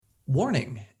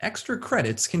Warning, extra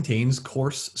credits contains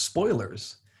course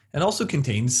spoilers and also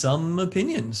contains some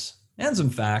opinions and some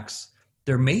facts.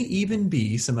 There may even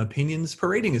be some opinions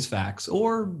parading as facts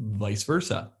or vice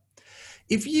versa.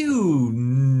 If you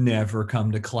never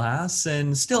come to class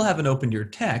and still haven't opened your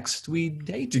text, we'd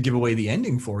hate to give away the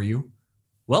ending for you.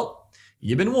 Well,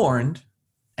 you've been warned,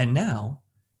 and now,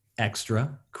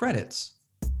 extra credits.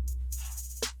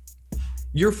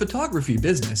 Your photography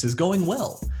business is going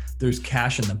well. There's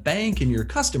cash in the bank, and your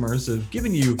customers have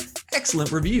given you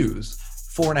excellent reviews.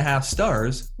 4.5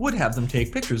 stars would have them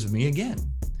take pictures of me again.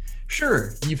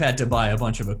 Sure, you've had to buy a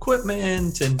bunch of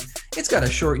equipment, and it's got a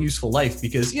short useful life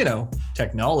because,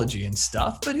 technology and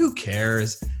stuff, but who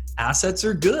cares? Assets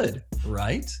are good,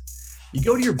 right? You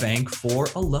go to your bank for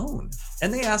a loan,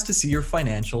 and they ask to see your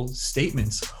financial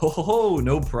statements. Oh,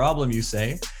 no problem, you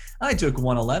say. I took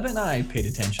 111, I paid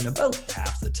attention about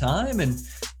half the time, and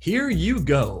here you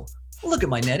go. Look at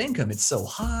my net income, it's so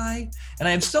high, and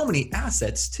I have so many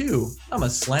assets too. I'm a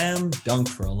slam dunk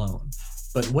for a loan.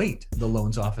 But wait, the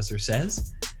loans officer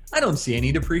says, I don't see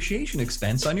any depreciation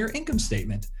expense on your income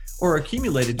statement or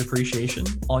accumulated depreciation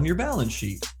on your balance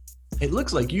sheet. It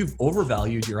looks like you've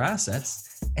overvalued your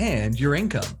assets and your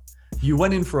income. You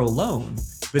went in for a loan,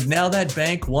 but now that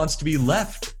bank wants to be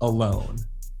left alone.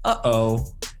 Uh-oh.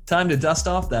 Time to dust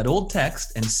off that old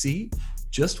text and see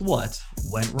just what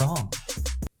went wrong.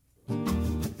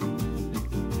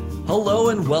 Hello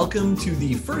and welcome to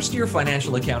the First Year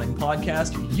Financial Accounting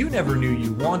Podcast you never knew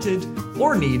you wanted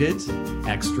or needed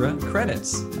extra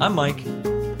credits. I'm Mike.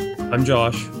 I'm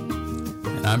Josh.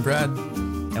 And I'm Brad.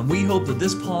 And we hope that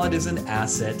this pod is an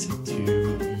asset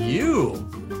to you.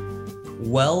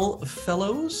 Well,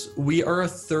 fellows, we are a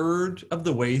third of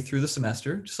the way through the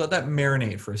semester. Just let that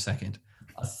marinate for a second.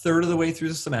 A third of the way through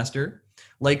the semester,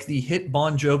 like the hit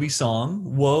Bon Jovi song,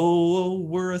 Whoa,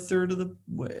 we're a third of the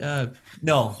way.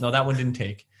 No, that one didn't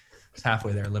take. It's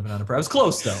halfway there, living on a prayer. I was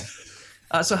close,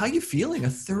 though. So how you feeling a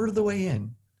third of the way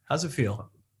in? How's it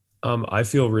feel? I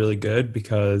feel really good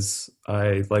because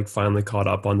I finally caught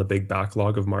up on the big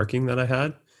backlog of marking that I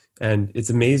had. And it's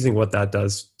amazing what that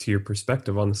does to your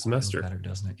perspective on the semester. Better,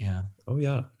 doesn't it? Yeah. Oh,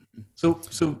 yeah. So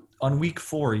on week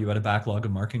 4, you had a backlog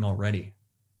of marking already.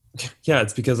 Yeah,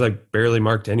 it's because I barely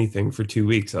marked anything for 2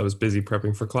 weeks. I was busy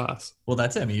prepping for class. Well,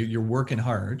 that's it. I mean, you're working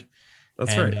hard.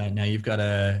 That's right. Now you've got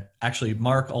to actually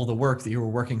mark all the work that you were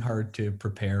working hard to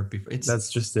prepare.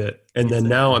 That's just it. And then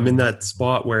now I'm in that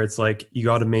spot where it's like you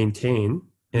got to maintain.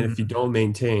 And if you don't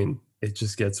maintain, it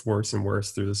just gets worse and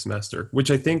worse through the semester,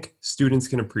 which I think students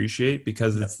can appreciate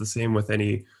because it's the same with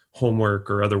any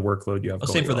homework or other workload you have going on.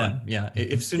 Same for them. Yeah.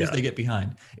 As soon as they get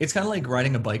behind, it's kind of like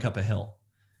riding a bike up a hill.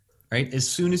 Right? As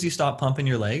soon as you stop pumping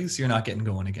your legs, you're not getting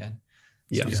going again.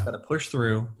 So you just got to push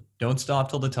through. Don't stop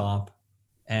till the top.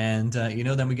 And,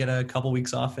 then we get a couple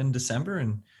weeks off in December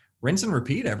and rinse and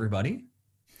repeat, everybody.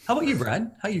 How about you,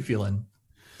 Brad? How you feeling?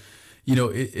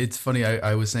 It's funny.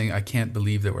 I was saying I can't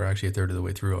believe that we're actually a third of the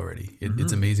way through already.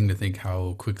 It's amazing to think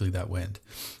how quickly that went.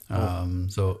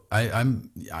 So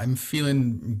I'm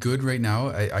feeling good right now.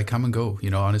 I come and go.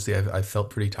 Honestly, I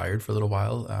felt pretty tired for a little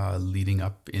while leading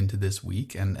up into this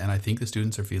week, and I think the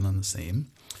students are feeling the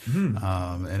same.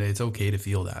 And it's okay to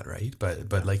feel that, right?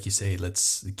 But like you say,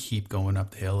 let's keep going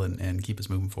up the hill and keep us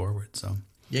moving forward. So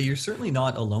yeah, you're certainly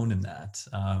not alone in that.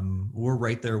 We're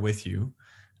right there with you.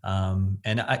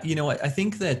 And I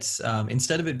think that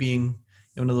instead of it being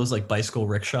one of those like bicycle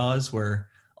rickshaws where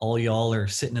all y'all are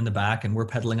sitting in the back and we're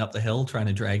pedaling up the hill, trying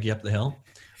to drag you up the hill,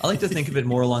 I like to think of it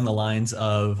more along the lines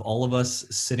of all of us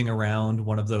sitting around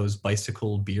one of those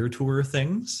bicycle beer tour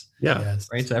things. Yeah. Yes.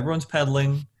 Right. So everyone's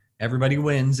pedaling. Everybody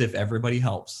wins if everybody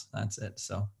helps. That's it.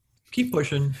 So keep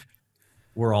pushing.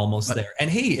 We're almost there. And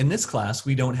hey, in this class,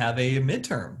 we don't have a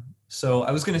midterm. So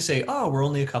I was going to say, we're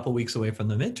only a couple weeks away from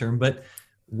the midterm, but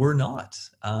we're not.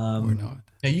 We're not.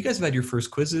 Now, you guys have had your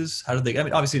first quizzes. How did they? I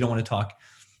mean, obviously, you don't want to talk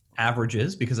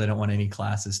averages because I don't want any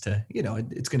classes to,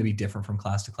 it's going to be different from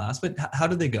class to class. But how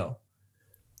did they go?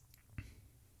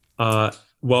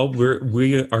 Well,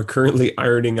 we are currently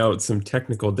ironing out some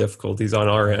technical difficulties on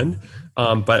our end,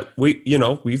 but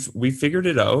we figured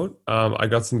it out. I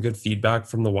got some good feedback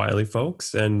from the Wiley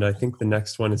folks, and I think the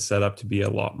next one is set up to be a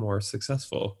lot more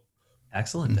successful.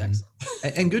 Excellent.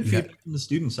 And good feedback from the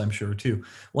students, I'm sure, too.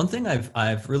 One thing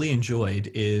I've really enjoyed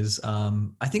is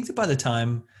I think that by the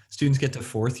time students get to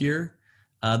 4th year,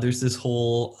 there's this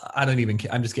whole,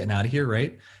 I'm just getting out of here,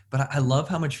 right? But I love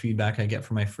how much feedback I get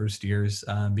from my first years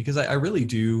because I really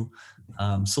do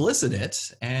solicit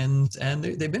it, and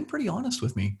they've been pretty honest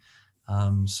with me.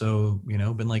 So,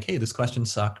 been like, hey, this question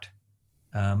sucked,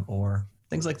 or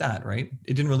things like that, right?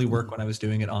 It didn't really work when I was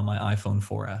doing it on my iPhone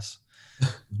 4S.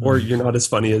 Or you're not as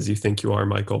funny as you think you are,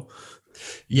 Michael.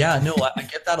 Yeah, no, I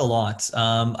get that a lot.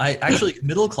 I actually,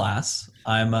 middle class,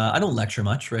 I don't lecture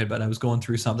much, right? But I was going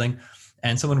through something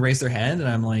and someone raised their hand and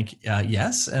I'm like,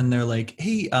 yes. And they're like,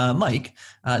 hey, Mike,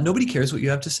 nobody cares what you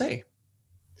have to say.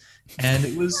 And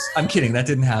it was, I'm kidding, that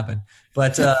didn't happen.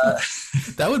 But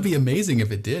that would be amazing if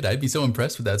it did. I'd be so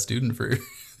impressed with that student for.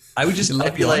 I'd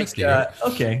be like,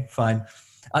 okay, fine.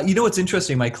 You know what's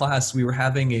interesting? My class, we were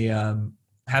having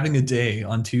a day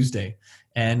on Tuesday,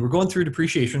 and we're going through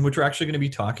depreciation, which we're actually going to be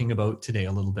talking about today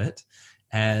a little bit.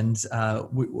 And I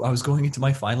was going into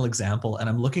my final example, and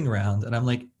I'm looking around, and I'm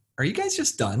like, "Are you guys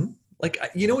just done?" Like,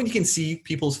 you know, when you can see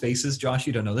people's faces, Josh,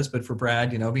 you don't know this, but for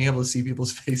Brad, you know, being able to see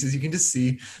people's faces, you can just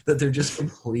see that they're just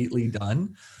completely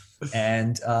done.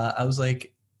 And I was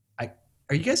like,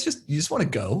 "Are you guys you just want to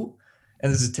go?"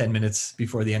 And this is 10 minutes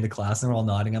before the end of class, and they're all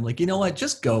nodding. I'm like, you know what?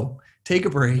 Just go. Take a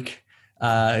break.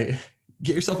 Get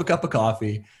yourself a cup of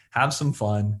coffee. Have some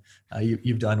fun.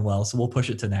 You've done well. So we'll push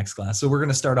it to next class. So we're going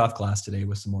to start off class today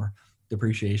with some more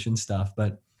depreciation stuff.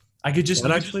 But I could just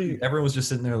everyone was just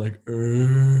sitting there like,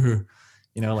 you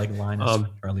know, like Linus,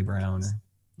 Charlie Brown.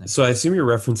 So I assume you're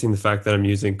referencing the fact that I'm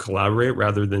using Collaborate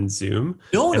rather than Zoom.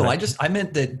 No, I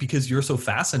meant that because you're so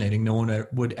fascinating, no one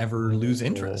would ever lose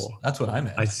interest. That's what I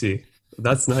meant. I see.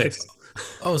 That's nice.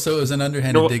 Oh, so it was an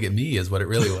underhanded dig at me is what it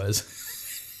really was.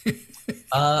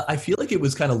 I feel like it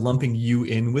was kind of lumping you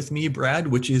in with me, Brad,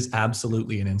 which is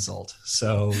absolutely an insult.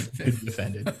 So you could be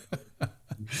offended.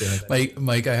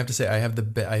 Mike, I have to say I had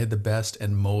the best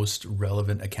and most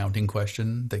relevant accounting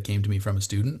question that came to me from a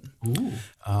student. Ooh.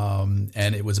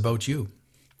 And it was about you.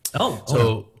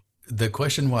 So the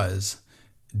question was,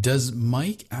 does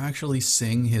Mike actually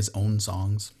sing his own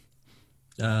songs?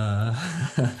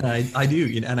 I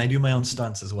do, and I do my own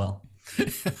stunts as well.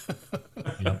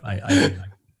 Yep, I do.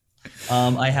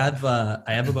 I have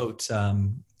about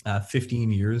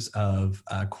 15 years of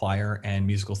choir and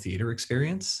musical theater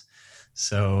experience.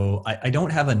 So I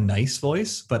don't have a nice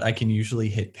voice, but I can usually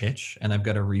hit pitch, and I've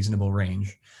got a reasonable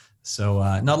range. So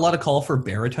not a lot of call for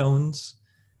baritones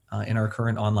in our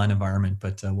current online environment,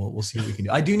 but we'll see what we can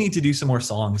do. I do need to do some more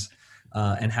songs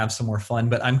and have some more fun,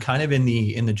 but I'm kind of in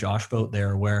the Josh boat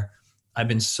there, where I've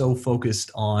been so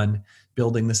focused on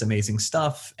building this amazing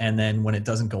stuff, and then when it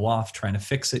doesn't go off, trying to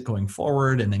fix it going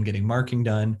forward, and then getting marking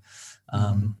done.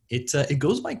 It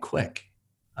goes by quick.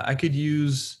 I could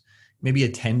use maybe a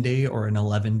 10-day or an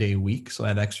 11-day week, so I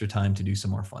have extra time to do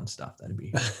some more fun stuff. That'd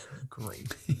be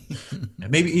great.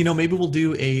 Maybe we'll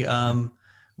do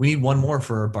we need one more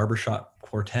for our barbershop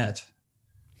quartet.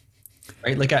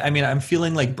 Right? Like, I mean, I'm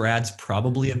feeling like Brad's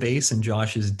probably a bass and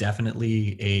Josh is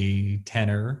definitely a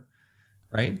tenor,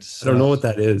 right? So, I don't know what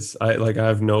that is.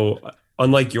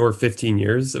 Unlike your 15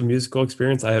 years of musical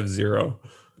experience, I have 0.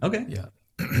 Okay. Yeah.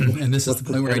 And this is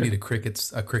the point where I need a cricket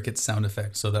sound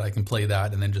effect so that I can play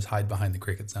that and then just hide behind the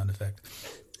cricket sound effect.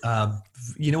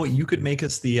 You know what? You could make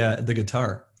us the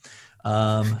guitar.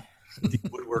 The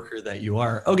woodworker that you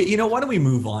are. Okay, why don't we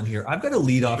move on here? I've got a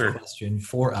lead off question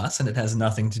for us, and it has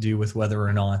nothing to do with whether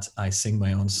or not I sing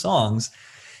my own songs.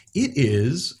 It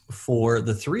is for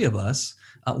the three of us.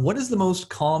 What is the most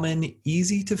common,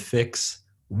 easy to fix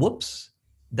whoops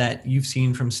that you've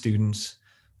seen from students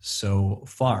so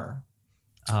far?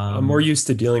 I'm more used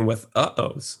to dealing with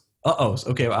uh-ohs. Uh-ohs.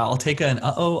 Okay, well, I'll take an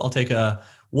uh-oh. I'll take a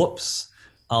whoops.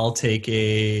 I'll take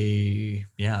anything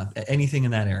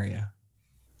in that area.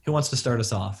 Who wants to start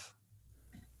us off?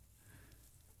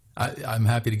 I'm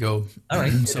happy to go. All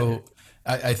right. So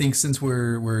I think since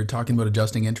we're talking about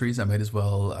adjusting entries, I might as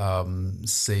well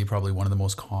say probably one of the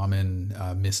most common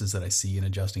misses that I see in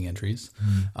adjusting entries.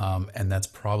 And that's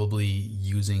probably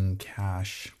using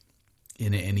cash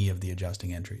in any of the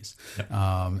adjusting entries. Yep.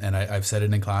 And I've said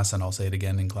it in class, and I'll say it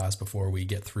again in class before we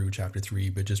get through chapter 3,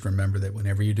 but just remember that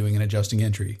whenever you're doing an adjusting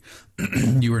entry,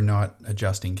 you are not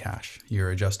adjusting cash.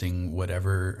 You're adjusting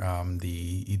whatever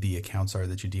the accounts are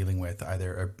that you're dealing with,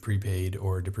 either a prepaid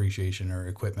or depreciation or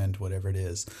equipment, whatever it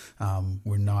is.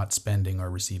 We're not spending or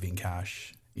receiving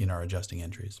cash in our adjusting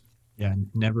entries. Yeah,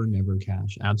 never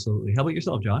cash. Absolutely. How about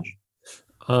yourself, Josh?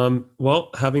 Well,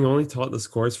 having only taught this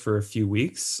course for a few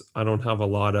weeks, I don't have a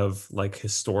lot of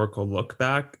historical look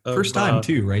back. First time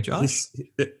too, right, Josh?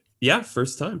 Yeah,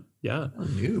 first time. Yeah.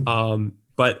 Oh,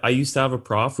 but I used to have a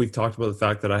prof. We've talked about the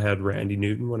fact that I had Randy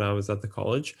Newton when I was at the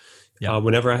college. Yeah.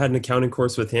 Whenever I had an accounting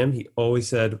course with him, he always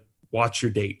said, watch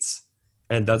your dates.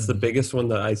 And that's the biggest one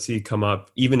that I see come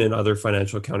up, even in other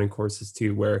financial accounting courses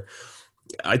too, where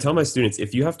I tell my students,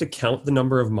 if you have to count the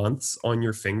number of months on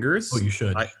your fingers, you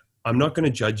should. I'm not going to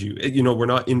judge you. We're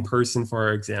not in person for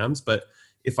our exams, but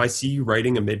if I see you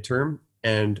writing a midterm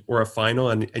or a final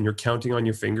and you're counting on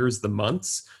your fingers the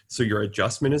months, so your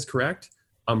adjustment is correct,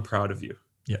 I'm proud of you.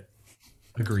 Yeah.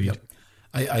 Agreed. Yep.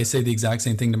 I say the exact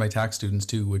same thing to my tax students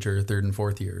too, which are third and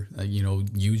fourth year.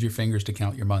 Use your fingers to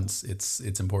count your months.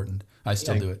 It's important. I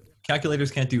still do it.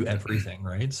 Calculators can't do everything,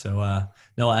 right? So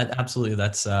no, absolutely,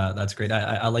 that's great.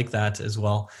 I like that as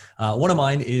well. One of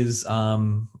mine is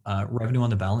revenue on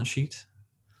the balance sheet.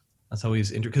 That's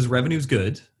always interesting because revenue is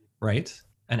good, right?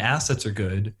 And assets are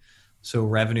good, so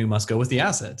revenue must go with the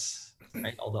assets,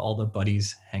 right? All the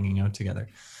buddies hanging out together.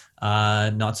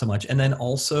 Not so much. And then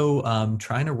also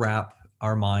trying to wrap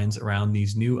our minds around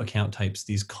these new account types,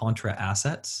 these contra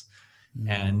assets.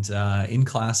 And in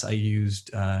class, I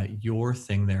used your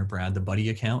thing there, Brad, the buddy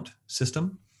account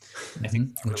system. I think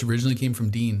which originally came from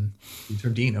Dean.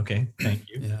 From Dean, okay, thank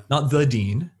you. Yeah. Not the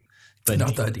Dean, but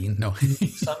not the Dean. No.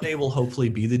 Someday we'll hopefully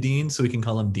be the Dean, so we can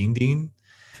call him Dean.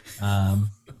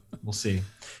 We'll see.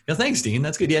 Yeah, thanks, Dean.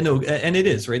 That's good. Yeah, no, and it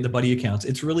is right. The buddy accounts.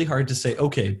 It's really hard to say.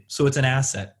 Okay, so it's an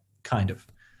asset, kind of,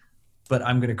 but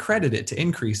I'm going to credit it to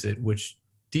increase it, which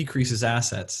decreases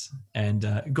assets,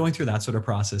 and going through that sort of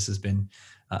process has been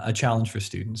a challenge for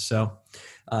students. So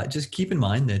just keep in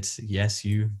mind that yes,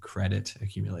 you credit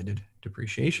accumulated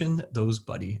depreciation, those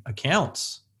buddy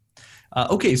accounts.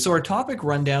 Okay, so our topic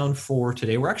rundown for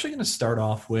today, we're actually going to start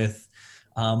off with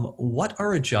what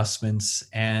are adjustments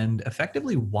and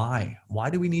effectively why? Why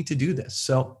do we need to do this?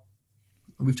 So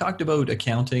we've talked about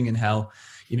accounting and how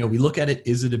we look at it,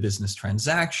 is it a business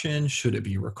transaction? Should it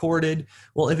be recorded?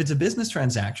 Well, if it's a business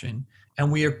transaction and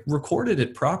we have recorded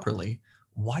it properly,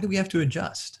 why do we have to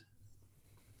adjust?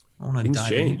 I want to Things dive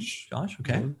change. in. Josh,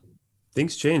 okay.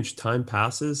 Things change. Time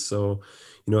passes. So,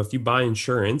 if you buy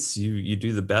insurance, you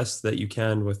do the best that you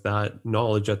can with that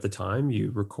knowledge at the time.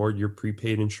 You record your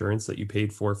prepaid insurance that you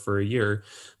paid for a year.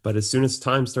 But as soon as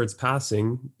time starts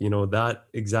passing, that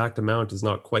exact amount is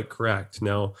not quite correct.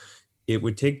 Now, it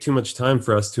would take too much time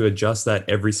for us to adjust that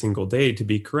every single day to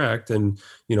be correct. And,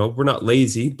 we're not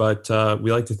lazy, but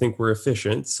we like to think we're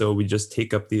efficient. So we just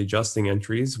take up the adjusting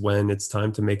entries when it's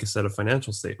time to make a set of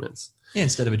financial statements. Yeah,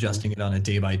 instead of adjusting it on a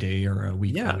day by day or a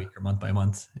week by week or month by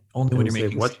month, only when you're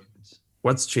making statements.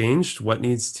 What's changed? What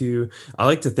needs to, I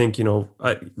like to think,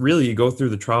 really you go through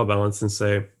the trial balance and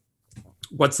say,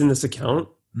 what's in this account?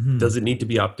 Mm-hmm. Does it need to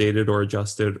be updated or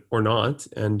adjusted or not?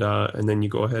 And then you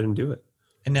go ahead and do it.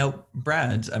 And now,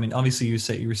 Brad, I mean, obviously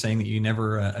you were saying that you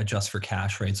never adjust for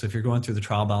cash, right? So if you're going through the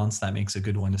trial balance, that makes a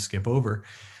good one to skip over.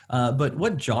 But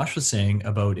what Josh was saying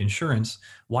about insurance,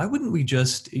 why wouldn't we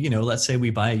just, let's say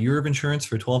we buy a year of insurance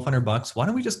for $1,200. Why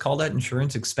don't we just call that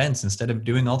insurance expense instead of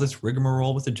doing all this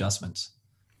rigmarole with adjustments?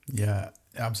 Yeah,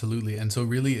 absolutely. And so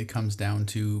really it comes down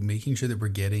to making sure that we're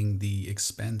getting the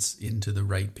expense into the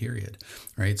right period,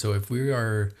 right? So if we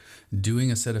are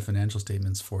doing a set of financial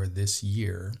statements for this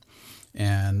year,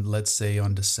 and let's say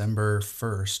on December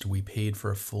 1st, we paid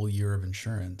for a full year of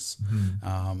insurance.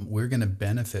 Mm-hmm. We're going to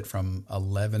benefit from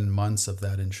 11 months of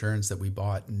that insurance that we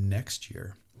bought next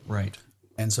year. Right.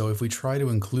 And so if we try to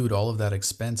include all of that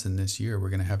expense in this year,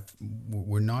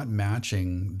 we're not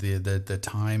matching the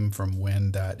time from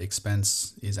when that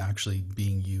expense is actually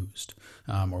being used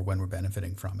or when we're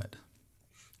benefiting from it.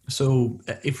 So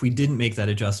if we didn't make that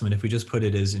adjustment, if we just put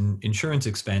it as an insurance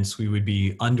expense, we would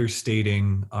be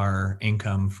understating our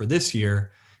income for this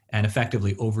year and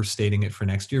effectively overstating it for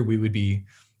next year. We would be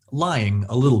lying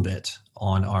a little bit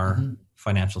on our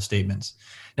financial statements.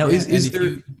 Now,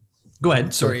 go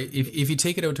ahead. Sorry, if you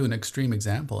take it out to an extreme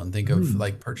example and think of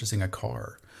like purchasing a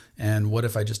car, and what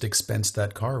if I just expensed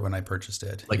that car when I purchased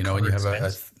it? Like and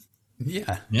you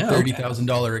have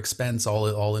 $30,000 expense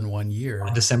all in 1 year.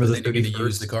 On December the 31st. You're going to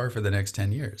use the car for the next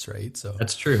 10 years, right? So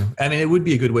that's true. I mean, it would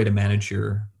be a good way to manage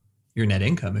your net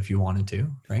income if you wanted to,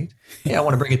 right? Yeah, I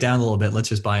want to bring it down a little bit. Let's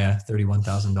just buy a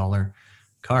 $31,000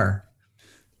 car.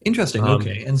 Interesting.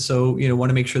 Okay. And so, want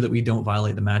to make sure that we don't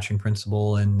violate the matching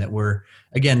principle and that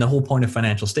again, the whole point of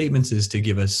financial statements is to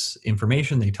give us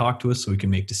information. They talk to us so we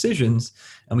can make decisions,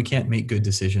 and we can't make good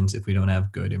decisions if we don't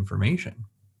have good information.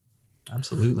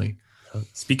 Absolutely.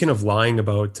 Speaking of lying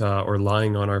about or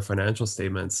lying on our financial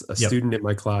statements, a student in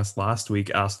my class last week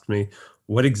asked me,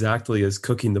 what exactly is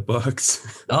cooking the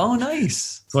books? Oh,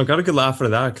 nice. So I got a good laugh out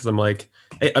of that because I'm like,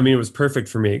 hey, it was perfect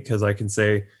for me because I can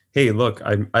say, hey, look,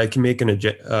 I can make an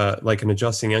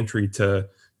adjusting entry to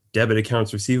debit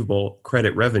accounts receivable,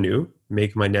 credit revenue,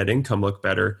 make my net income look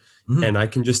better. Mm-hmm. And I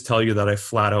can just tell you that I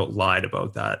flat out lied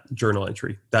about that journal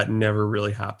entry. That never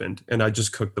really happened. And I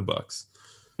just cooked the books.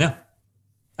 Yeah.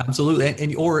 Absolutely.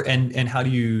 And how do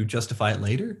you justify it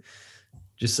later?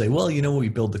 just say, well, we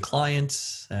billed the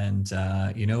clients and,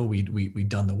 we'd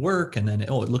done the work, and then, it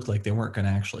looked like they weren't going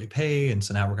to actually pay. And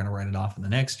so now we're going to write it off in the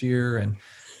next year. And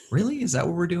really, is that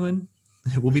what we're doing?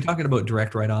 We'll be talking about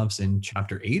direct write-offs in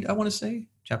chapter 8, I want to say.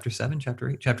 Chapter 7, chapter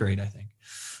 8, chapter 8, I think.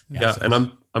 Yeah. And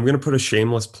I'm going to put a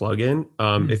shameless plug in.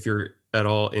 If you're at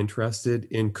all interested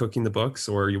in cooking the books,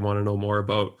 or you want to know more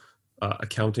about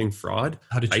accounting fraud,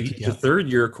 How to I cheat, teach a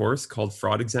 3rd year course called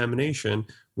Fraud Examination,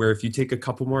 where if you take a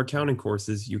couple more accounting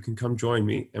courses, you can come join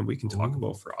me and we can talk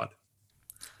about fraud.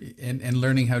 And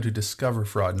learning how to discover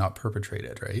fraud, not perpetrate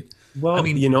it, right? Well, I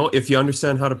mean, if you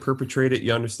understand how to perpetrate it,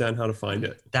 you understand how to find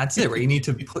it. That's it, right? You need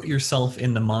to put yourself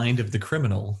in the mind of the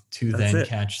criminal to then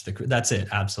catch that's it.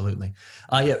 Absolutely.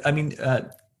 Yeah. I mean,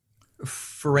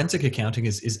 forensic accounting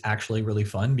is actually really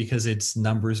fun because it's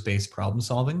numbers-based problem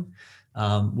solving,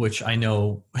 which I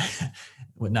know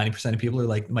what 90% of people are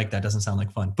like, Mike, that doesn't sound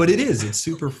like fun, but it is. It's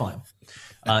super fun.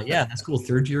 Yeah, that's cool.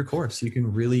 3rd year course. You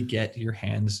can really get your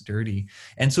hands dirty.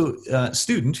 And so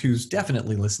student who's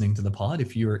definitely listening to the pod,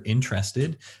 if you're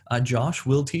interested, Josh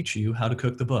will teach you how to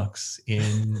cook the books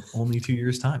in only 2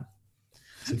 years' time.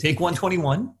 So take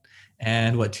 121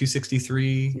 and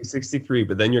 263? 263,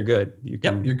 but then you're good. You're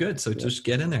good. So just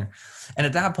get in there. And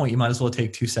at that point, you might as well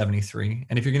take 273.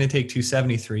 And if you're going to take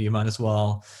 273, you might as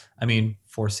well,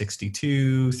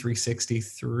 462,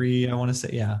 363, I want to say,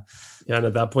 yeah. Yeah, and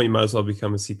at that point, you might as well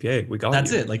become a CPA.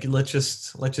 That's it. Like, let's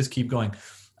just keep going.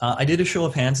 I did a show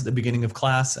of hands at the beginning of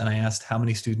class, and I asked how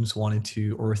many students wanted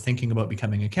to or were thinking about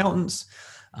becoming accountants.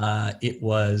 It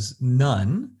was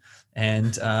none.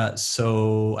 And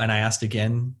and I asked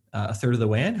again, a third of the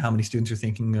way in, how many students are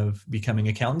thinking of becoming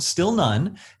accountants? Still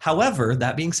none. However,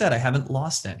 that being said, I haven't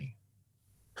lost any.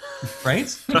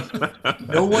 Right?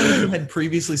 No one who had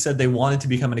previously said they wanted to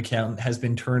become an accountant has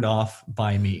been turned off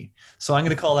by me. So I'm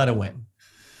going to call that a win.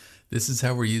 This is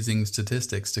how we're using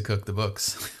statistics to cook the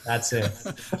books. That's it.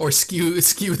 Or skew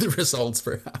the results,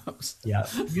 perhaps. Yeah.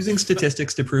 Using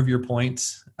statistics to prove your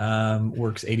points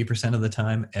works 80% of the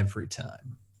time, every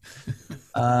time.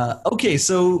 Okay,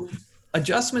 so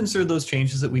adjustments are those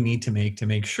changes that we need to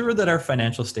make sure that our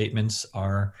financial statements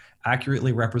are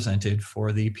accurately represented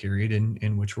for the period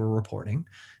in which we're reporting,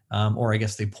 or I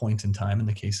guess the point in time in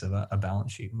the case of a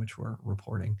balance sheet in which we're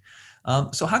reporting.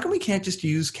 So how come we can't just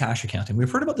use cash accounting?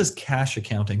 We've heard about this cash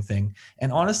accounting thing,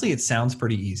 and honestly, it sounds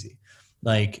pretty easy.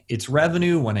 Like, it's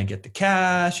revenue when I get the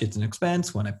cash, it's an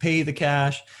expense when I pay the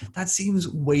cash. That seems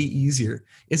way easier.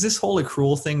 Is this whole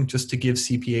accrual thing just to give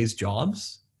CPAs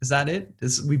jobs? Is that it?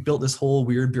 We built this whole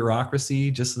weird bureaucracy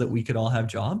just so that we could all have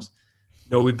jobs?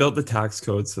 No, we built the tax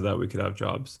code so that we could have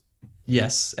jobs.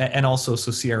 Yes, and also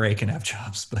so CRA can have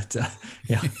jobs, but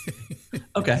yeah.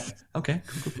 Okay,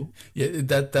 cool. Yeah,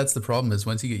 that's the problem is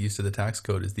once you get used to the tax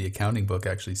code, is the accounting book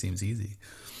actually seems easy.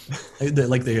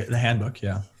 Like the handbook,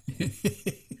 yeah.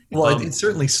 Well, it's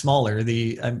certainly smaller.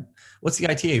 What's the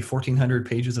ITA? 1,400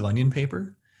 pages of onion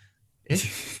paper?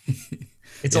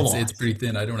 It's a lot. It's pretty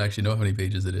thin. I don't actually know how many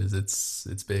pages it is.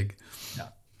 It's big.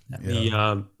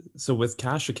 Yeah. So with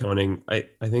cash accounting, I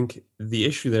think the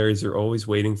issue there is you're always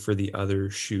waiting for the other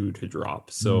shoe to drop.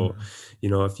 So,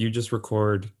 if you just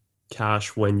record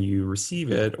cash when you receive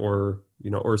it, or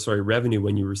revenue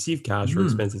when you receive cash, or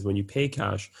expenses when you pay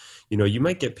cash, you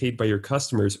might get paid by your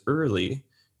customers early.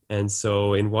 And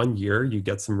so in 1 year, you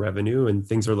get some revenue and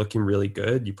things are looking really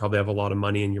good. You probably have a lot of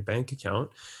money in your bank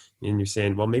account and you're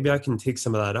saying, well, maybe I can take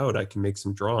some of that out. I can make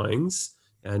some drawings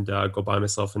and go buy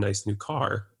myself a nice new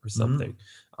car or something.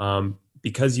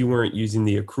 Because you weren't using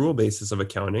the accrual basis of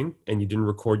accounting and you didn't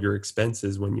record your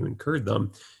expenses when you incurred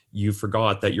them, you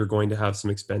forgot that you're going to have some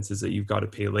expenses that you've got to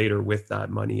pay later with that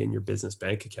money in your business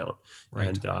bank account. Right.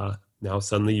 And now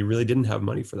suddenly you really didn't have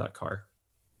money for that car.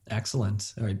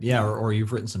 Excellent. All right. Yeah. Or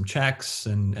you've written some checks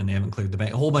and they haven't cleared the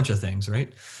bank, a whole bunch of things,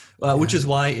 right? Which is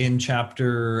why in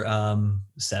chapter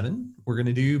 7, we're going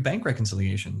to do bank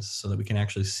reconciliations so that we can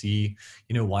actually see,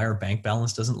 why our bank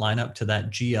balance doesn't line up to that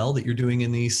GL that you're doing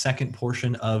in the second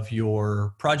portion of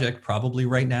your project, probably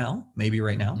right now, maybe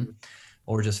right now,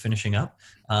 or just finishing up.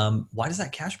 Why does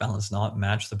that cash balance not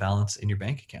match the balance in your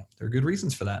bank account? There are good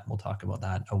reasons for that. We'll talk about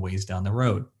that a ways down the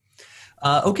road.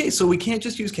 Okay, so we can't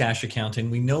just use cash accounting.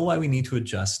 We know why we need to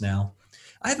adjust now.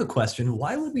 I have a question.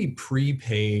 Why would we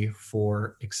prepay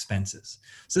for expenses?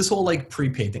 So this whole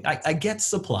prepaid thing, I get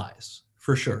supplies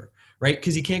for sure, right?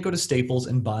 Because you can't go to Staples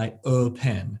and buy a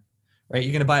pen, right?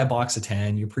 You're going to buy a box of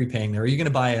 10, you're prepaying there. Or you're going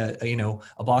to buy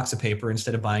a box of paper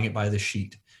instead of buying it by the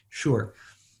sheet. Sure.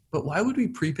 But why would we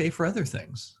prepay for other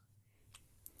things?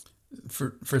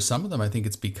 For some of them, I think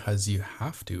it's because you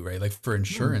have to, right? Like for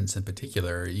insurance in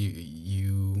particular,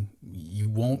 you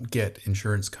won't get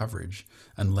insurance coverage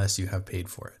unless you have paid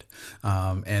for it.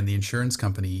 And the insurance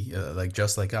company,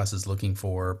 just like us, is looking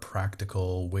for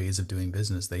practical ways of doing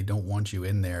business. They don't want you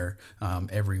in there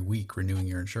every week renewing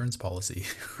your insurance policy,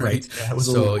 right? That was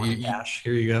so cash.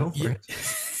 Here you go. Right.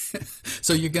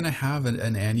 So you're going to have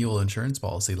an annual insurance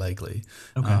policy likely,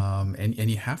 Okay. And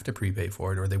you have to prepay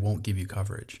for it, or they won't give you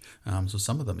coverage. So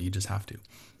some of them you just have to.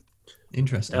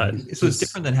 Interesting. So it's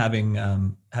different than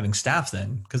having staff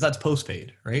then, because that's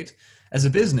postpaid, right? As a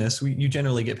business, you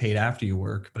generally get paid after you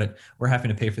work, but we're having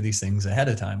to pay for these things ahead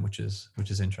of time, which is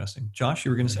interesting. Josh,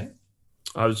 you were going to say?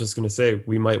 I was just going to say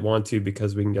we might want to,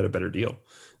 because we can get a better deal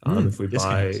if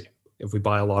we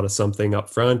buy a lot of something up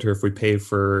front, or if we pay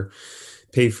for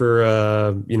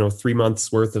 3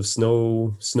 months worth of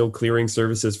snow clearing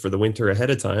services for the winter ahead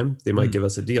of time. They might give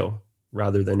us a deal,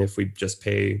 rather than if we just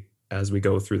pay as we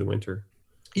go through the winter.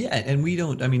 Yeah, and we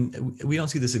don't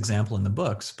see this example in the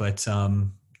books, but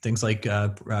things like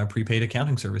prepaid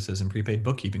accounting services and prepaid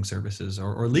bookkeeping services,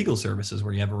 or legal services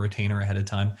where you have a retainer ahead of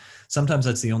time. Sometimes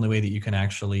that's the only way that you can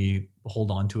actually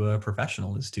hold on to a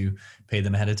professional, is to pay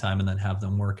them ahead of time and then have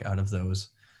them work out of those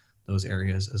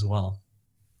areas as well.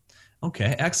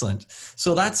 Okay, excellent.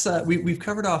 So that's we've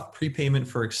covered off prepayment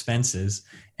for expenses,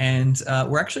 and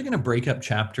we're actually going to break up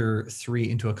chapter 3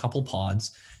 into a couple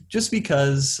pods, just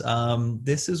because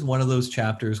this is one of those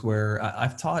chapters where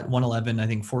I've taught 111, I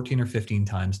think 14 or 15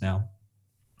 times now.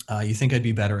 You think I'd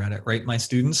be better at it, right, my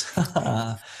students?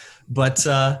 But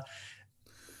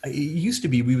it used to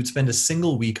be we would spend a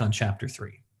single week on chapter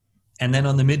 3, and then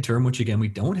on the midterm, which again we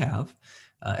don't have,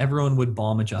 everyone would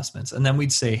bomb adjustments. And then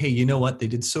we'd say, hey, you know what? They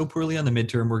did so poorly on the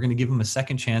midterm. We're going to give them a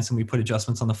second chance. And we put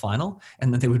adjustments on the final.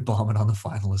 And then they would bomb it on the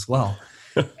final as well.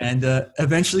 And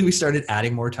eventually we started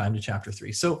adding more time to chapter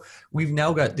 3. So we've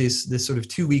now got this sort of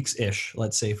 2 weeks-ish,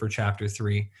 let's say, for chapter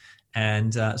 3.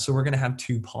 And so we're going to have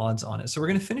 2 pods on it. So we're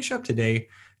going to finish up today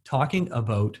talking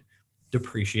about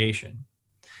depreciation.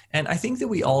 And I think that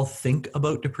we all think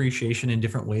about depreciation in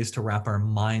different ways to wrap our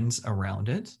minds around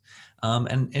it.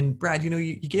 And Brad,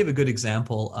 you gave a good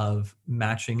example of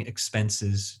matching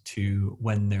expenses to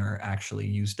when they're actually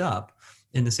used up,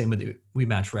 in the same way that we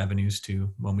match revenues to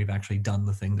when we've actually done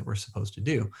the thing that we're supposed to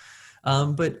do.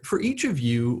 But for each of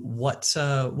you, what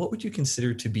would you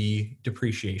consider to be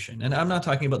depreciation? And I'm not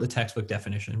talking about the textbook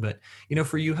definition, but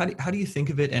for you, how do you think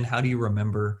of it, and how do you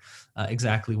remember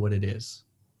exactly what it is?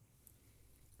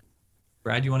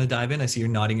 Brad, you want to dive in? I see you're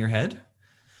nodding your head.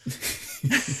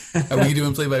 Are we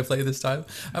doing play-by-play this time?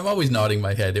 I'm always nodding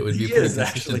my head. It would be pretty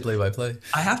consistent play-by-play.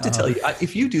 I have to tell you,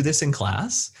 if you do this in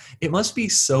class, it must be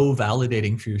so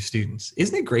validating for your students.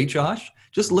 Isn't it great, Josh?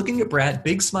 Just looking at Brad,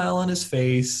 big smile on his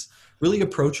face, really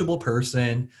approachable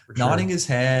person, nodding his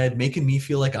head, making me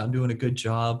feel like I'm doing a good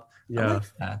job. Yeah. I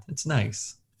like that. It's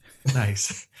nice.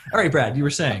 Nice. All right, Brad, you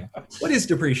were saying, what is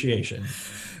depreciation?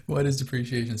 What is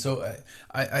depreciation? So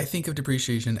I think of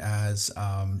depreciation as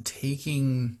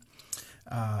taking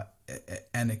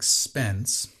an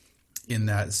expense in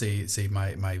that, say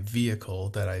my vehicle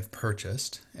that I've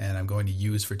purchased and I'm going to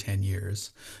use for 10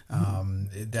 years,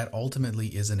 that ultimately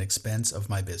is an expense of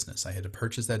my business. I had to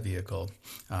purchase that vehicle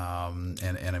and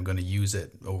I'm going to use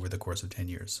it over the course of 10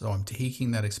 years. So I'm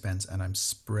taking that expense and I'm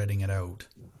spreading it out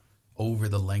over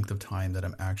the length of time that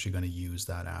I'm actually going to use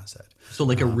that asset. So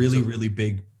like a really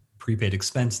big prepaid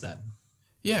expense then.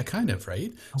 Yeah, kind of,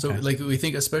 right? Okay. So like we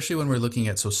think, especially when we're looking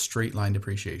at straight line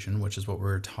depreciation, which is what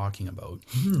we're talking about.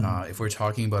 If we're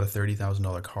talking about a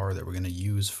 $30,000 car that we're going to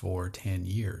use for 10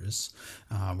 years,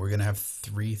 we're going to have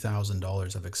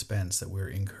 $3,000 of expense that we're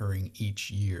incurring each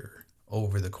year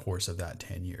over the course of that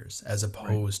 10 years, as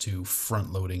opposed to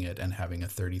front loading it and having a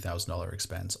 $30,000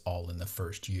 expense all in the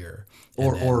first year.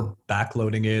 Or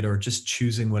backloading it, or just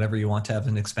choosing whatever you want to have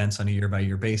an expense on a year by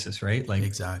year basis, right? Like,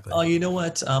 exactly. Oh, you know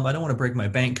what? I don't want to break my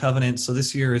bank covenant. So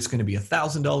this year it's going to be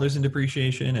 $1,000 in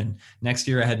depreciation, and next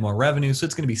year I had more revenue. So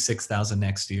it's going to be $6,000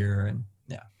 next year. And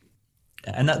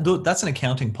and that's an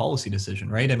accounting policy decision,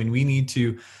 right? I mean, we need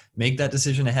to make that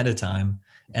decision ahead of time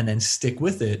and then stick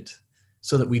with it,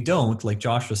 so that we don't, like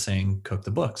Josh was saying, cook the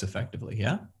books effectively.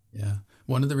 Yeah. Yeah.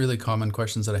 One of the really common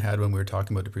questions that I had when we were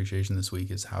talking about depreciation this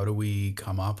week is, how do we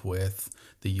come up with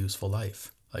the useful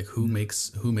life? Like, who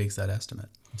makes that estimate?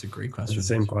 It's a great question. The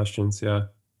same questions. Yeah.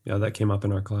 Yeah. That came up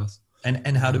in our class.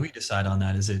 And how do we decide on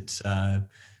that? Is it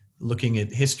looking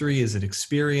at history? Is it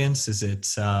experience? Is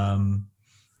it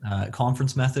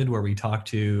conference method, where we talk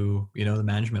to, the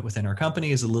management within our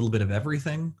company? Is it a little bit of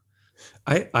everything?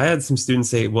 I had some students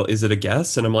say, well, is it a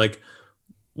guess? And I'm like,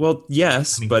 well,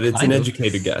 yes, but it's an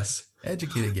educated guess.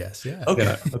 Educated guess, yeah.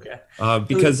 Okay. Okay.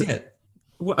 Because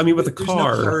Well, I mean, with a There's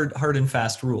car, no hard and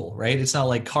fast rule, right? It's not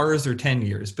like cars are 10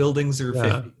 years, buildings are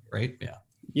yeah. 50, right? Yeah.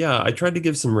 Yeah, I tried to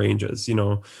give some ranges, you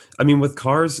know. I mean, with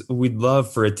cars, we'd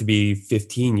love for it to be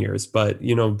 15 years, but,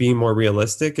 you know, being more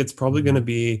realistic, it's probably going to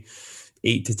be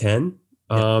 8 to 10.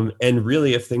 Yeah. And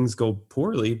really, if things go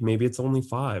poorly, maybe it's only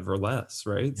 5 or less,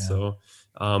 right? Yeah. So,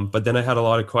 but then I had a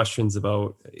lot of questions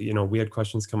about, you know, we had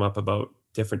questions come up about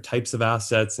different types of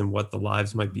assets and what the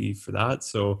lives might be for that.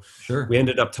 So Sure. we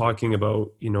ended up talking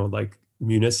about, you know, like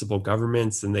municipal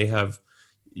governments, and they have,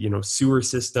 you know, sewer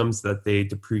systems that they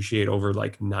depreciate over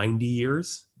like 90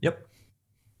 years. Yep.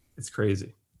 It's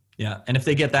crazy. Yeah. And if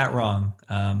they get that wrong,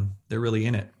 they're really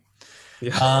in it.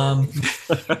 Yeah. I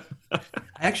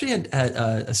actually had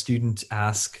a student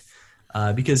ask,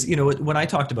 because, you know, when I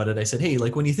talked about it, I said, hey,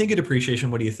 like when you think of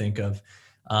depreciation, what do you think of?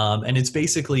 And it's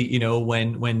basically, you know,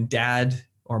 when dad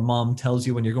or mom tells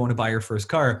you when you're going to buy your first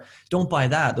car, don't buy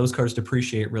that. Those cars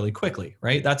depreciate really quickly,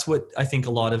 right? That's what I think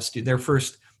a lot of their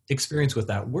first experience with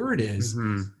that word is.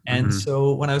 And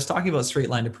so when I was talking about straight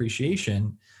line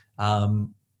depreciation,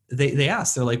 they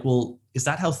asked, they're like, well, is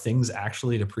that how things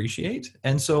actually depreciate?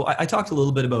 And so I talked a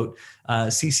little bit about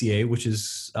CCA, which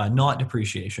is not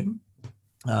depreciation,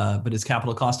 but it's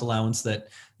capital cost allowance, that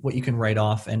what you can write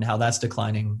off, and how that's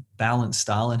declining balance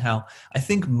style, and how I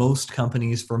think most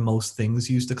companies for most things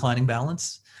use declining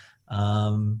balance.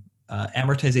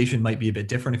 Amortization might be a bit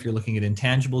different. If you're looking at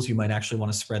intangibles, you might actually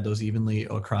want to spread those evenly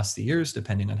across the years,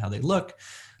 depending on how they look.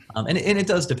 And it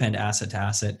does depend asset to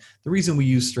asset. The reason we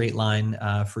use straight line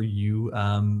for you,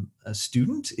 a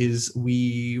student, is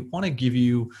we want to give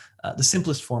you the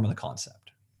simplest form of the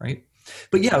concept, right?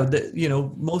 But yeah, you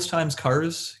know, most times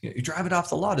cars, you drive it off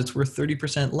the lot, it's worth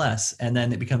 30% less, and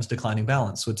then it becomes declining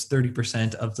balance. So it's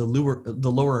 30% of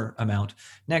the lower amount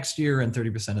next year, and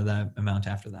 30% of that amount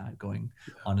after that, going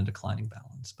on a declining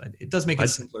balance. But it does make it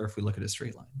simpler if we look at a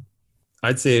straight line.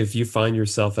 I'd say if you find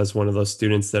yourself as one of those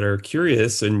students that are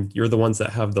curious, and you're the ones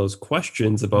that have those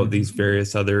questions about these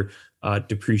various other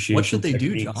depreciation what should they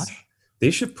techniques, do, Josh? They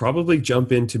should probably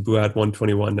jump into BUAD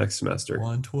 121 next semester.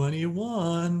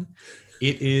 121.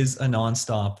 It is a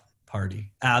nonstop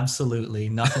party. Absolutely.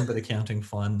 Nothing but accounting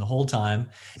fun the whole time.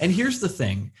 And here's the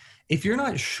thing. If you're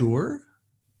not sure,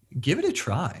 give it a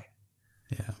try.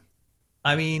 Yeah.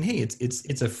 I mean, hey,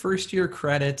 it's a first year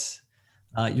credit.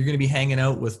 You're going to be hanging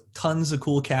out with tons of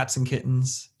cool cats and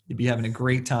kittens. You'd be having a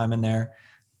great time in there.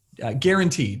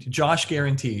 Guaranteed. Josh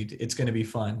guaranteed it's going to be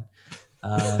fun.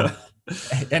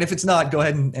 And if it's not, go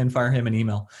ahead and fire him an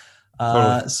email.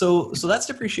 So that's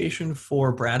depreciation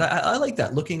for Brad. I like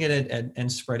that, looking at it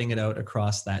and spreading it out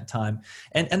across that time.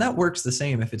 And that works the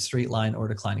same if it's straight line or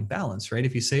declining balance, right?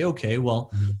 If you say, okay,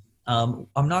 well, I'm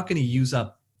not going to use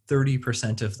up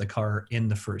 30% of the car in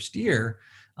the first year,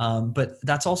 but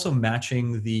that's also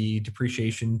matching the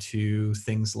depreciation to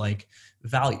things like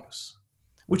values,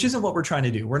 which isn't what we're trying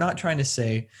to do. We're not trying to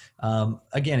say,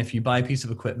 again, if you buy a piece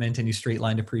of equipment and you straight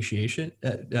line depreciate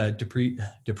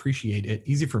it,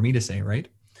 easy for me to say, right?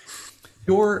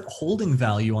 Your holding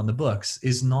value on the books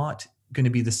is not going to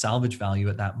be the salvage value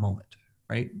at that moment,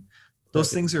 right?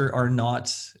 Those things are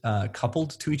not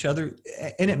coupled to each other,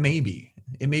 and it may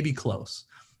be close,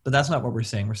 but that's not what we're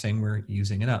saying. We're saying we're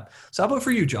using it up. So how about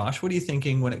for you, Josh? What are you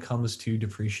thinking when it comes to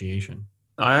depreciation?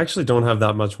 I actually don't have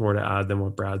that much more to add than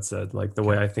what Brad said. Like the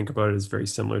way I think about it is very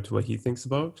similar to what he thinks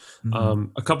about.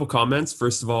 A couple comments.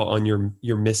 First of all, on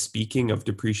your misspeaking of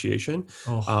depreciation.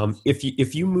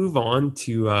 If you move on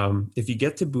to if you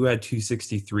get to BUAD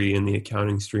 263 in the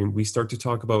accounting stream, we start to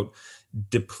talk about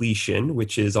depletion,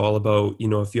 which is all about, you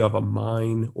know, if you have a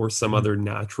mine or some other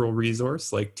natural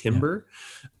resource like timber.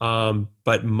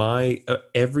 But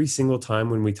every single time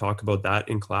when we talk about that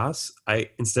in class,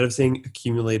 instead of saying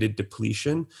accumulated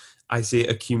depletion, I say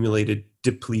accumulated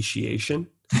depreciation.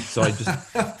 So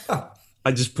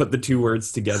I just put the two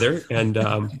words together. And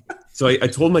so I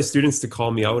told my students to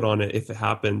call me out on it if it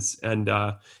happens. And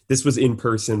this was in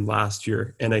person last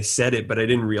year, and I said it, but I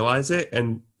didn't realize it.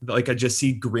 And like, I just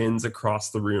see grins across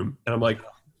the room, and I'm like,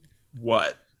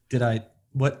 what?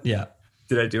 Yeah.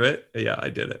 Did I do it? Yeah, I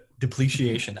did it.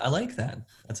 Depreciation. I like that.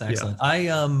 That's excellent.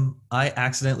 Yeah. I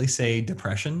accidentally say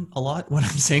depression a lot when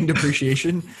I'm saying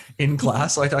depreciation in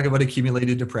class. So I talk about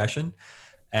accumulated depression,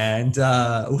 and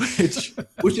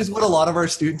which is what a lot of our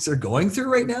students are going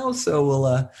through right now. So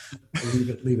we'll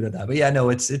leave it at that. But yeah, no,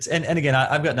 it's and again,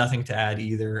 I've got nothing to add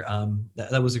either.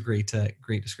 That was a great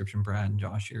description, Brad and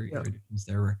Josh. Your additions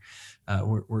there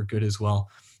were good as well.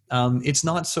 It's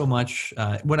not so much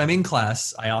when I'm in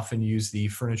class, I often use the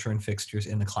furniture and fixtures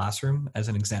in the classroom as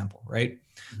an example, right?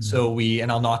 So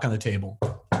and I'll knock on the table.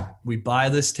 we buy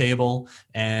this table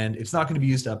and it's not going to be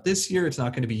used up this year. It's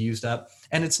not going to be used up.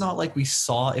 And it's not like we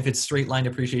saw, if it's straight line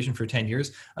depreciation for 10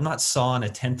 years, I'm not sawing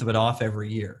 1/10 of it off every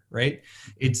year, right?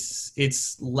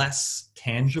 It's less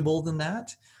tangible than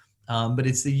that. But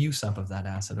it's the use up of that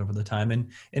asset over the time. And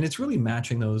it's really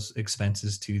matching those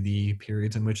expenses to the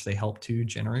periods in which they help to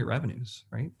generate revenues,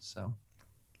 right? So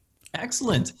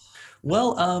excellent.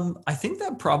 Well, I think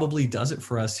that probably does it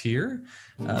for us here.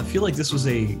 I feel like this was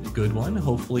a good one.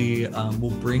 Hopefully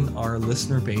we'll bring our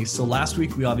listener base. So last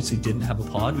week we obviously didn't have a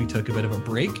pod. We took a bit of a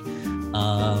break.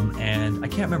 And I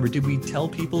can't remember, did we tell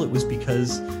people it was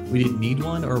because we didn't need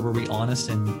one, or were we honest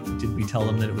and did we tell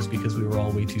them that it was because we were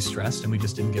all way too stressed and we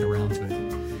just didn't get around to it?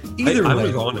 Either way, I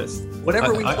was honest.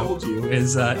 Whatever we told you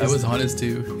is... I was honest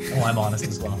too. Oh, I'm honest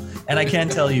as well. And I can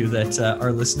tell you that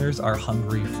our listeners are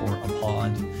hungry for a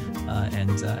pod,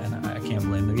 and I can't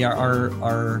blame them. Yeah,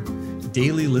 our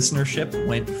daily listenership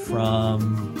went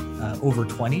from over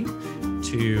 20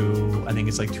 to, I think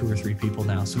it's like 2 or 3 people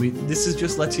now. So this is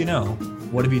just lets you know,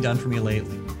 what have you done for me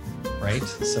lately, right?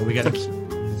 So we got to keep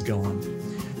things going.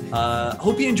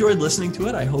 Hope you enjoyed listening to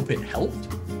it. I hope it helped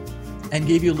and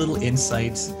gave you a little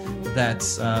insight that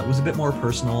was a bit more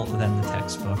personal than the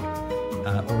textbook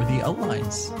or the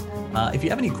outlines. If you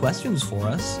have any questions for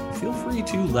us, feel free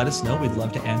to let us know. We'd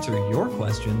love to answer your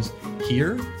questions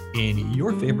here in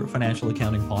your favorite financial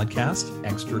accounting podcast,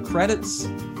 Extra Credits.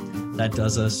 That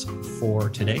does us for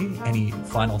today. Any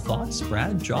final thoughts,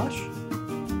 Brad, Josh?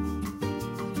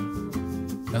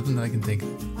 Nothing that I can think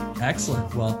of.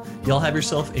 Excellent. Well, y'all have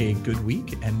yourself a good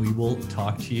week, and we will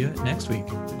talk to you next week.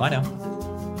 Bye now.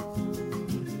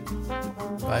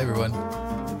 Bye, everyone.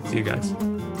 See you guys.